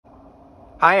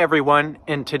Hi everyone,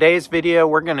 in today's video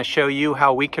we're going to show you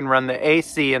how we can run the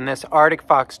AC in this Arctic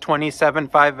Fox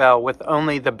 275L with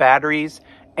only the batteries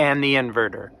and the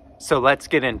inverter. So let's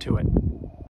get into it.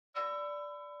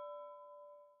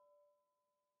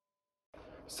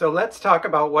 So let's talk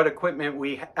about what equipment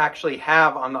we actually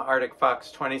have on the Arctic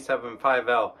Fox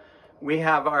 275L. We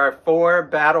have our 4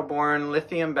 Battle-Born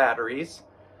lithium batteries.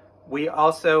 We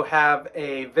also have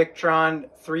a Victron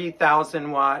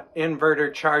 3000 watt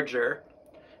inverter charger.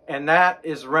 And that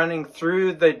is running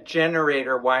through the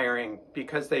generator wiring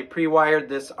because they pre-wired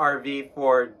this RV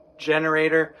for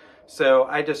generator. So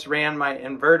I just ran my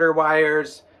inverter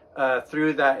wires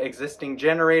through that existing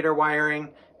generator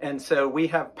wiring. And so we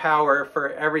have power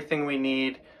for everything we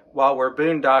need while we're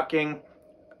boondocking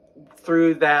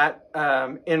through that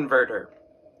inverter.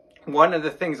 One of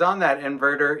the things on that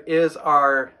inverter is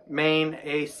our main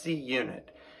AC unit.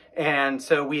 And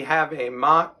so we have a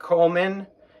Mach Coleman,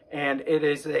 and it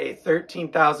is a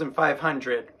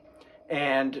 13,500.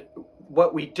 And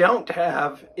what we don't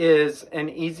have is an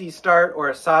easy start or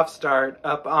a soft start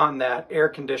up on that air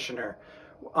conditioner.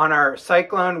 On our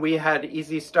Cyclone, we had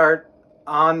easy start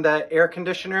on the air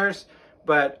conditioners,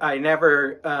 but I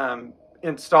never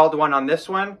installed one on this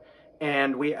one.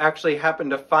 And we actually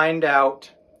happened to find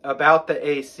out about the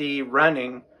AC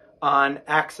running on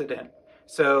accident.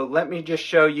 So let me just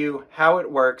show you how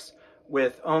it works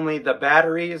with only the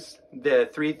batteries, the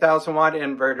 3000 watt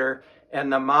inverter,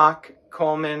 and the Mach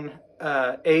Coleman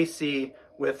AC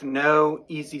with no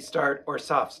easy start or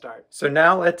soft start. So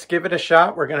now let's give it a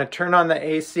shot. We're going to turn on the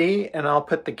AC and I'll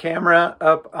put the camera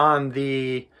up on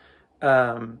the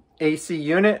AC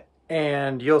unit,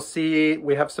 and you'll see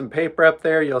we have some paper up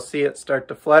there. You'll see it start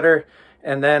to flutter,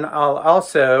 and then I'll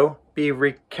also be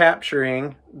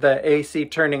recapturing the AC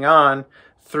turning on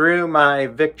through my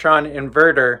Victron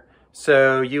inverter.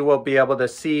 So you will be able to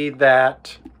see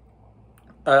that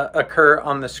occur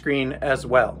on the screen as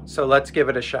well. So let's give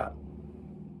it a shot.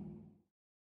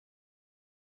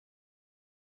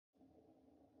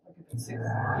 You can see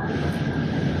that.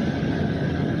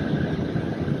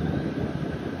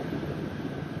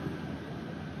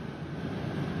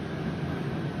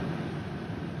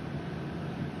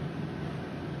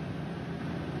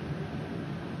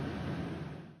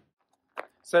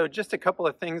 So just a couple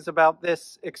of things about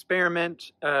this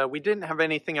experiment. We didn't have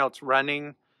anything else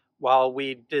running while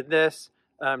we did this,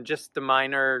 just the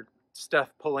minor stuff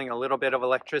pulling a little bit of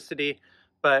electricity.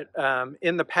 But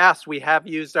in the past, we have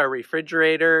used our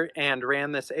refrigerator and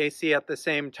ran this AC at the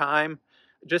same time.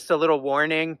 Just a little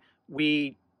warning,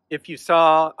 if you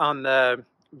saw on the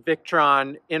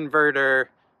Victron inverter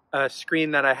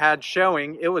screen that I had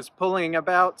showing, it was pulling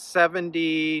about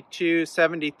 72,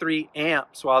 73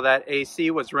 amps while that AC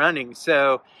was running.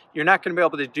 So you're not going to be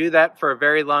able to do that for a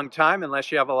very long time unless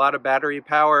you have a lot of battery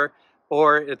power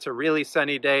or it's a really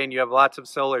sunny day and you have lots of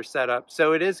solar set up.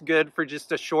 So it is good for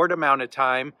just a short amount of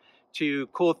time to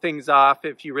cool things off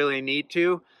if you really need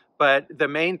to. But the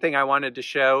main thing I wanted to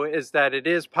show is that it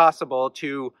is possible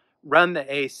to run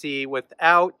the AC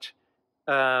without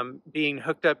being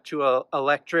hooked up to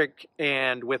electric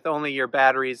and with only your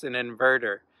batteries and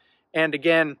inverter. And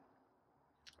again,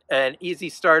 an easy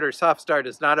start or soft start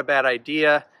is not a bad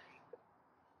idea,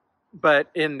 but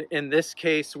in this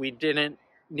case we didn't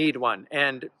need one,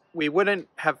 and we wouldn't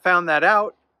have found that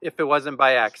out if it wasn't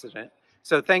by accident.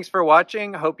 So thanks for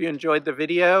watching. Hope you enjoyed the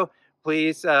video.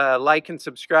 Please like and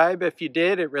subscribe if you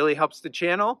did. It really helps the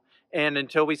channel. And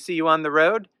until we see you on the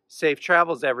road, safe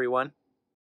travels everyone.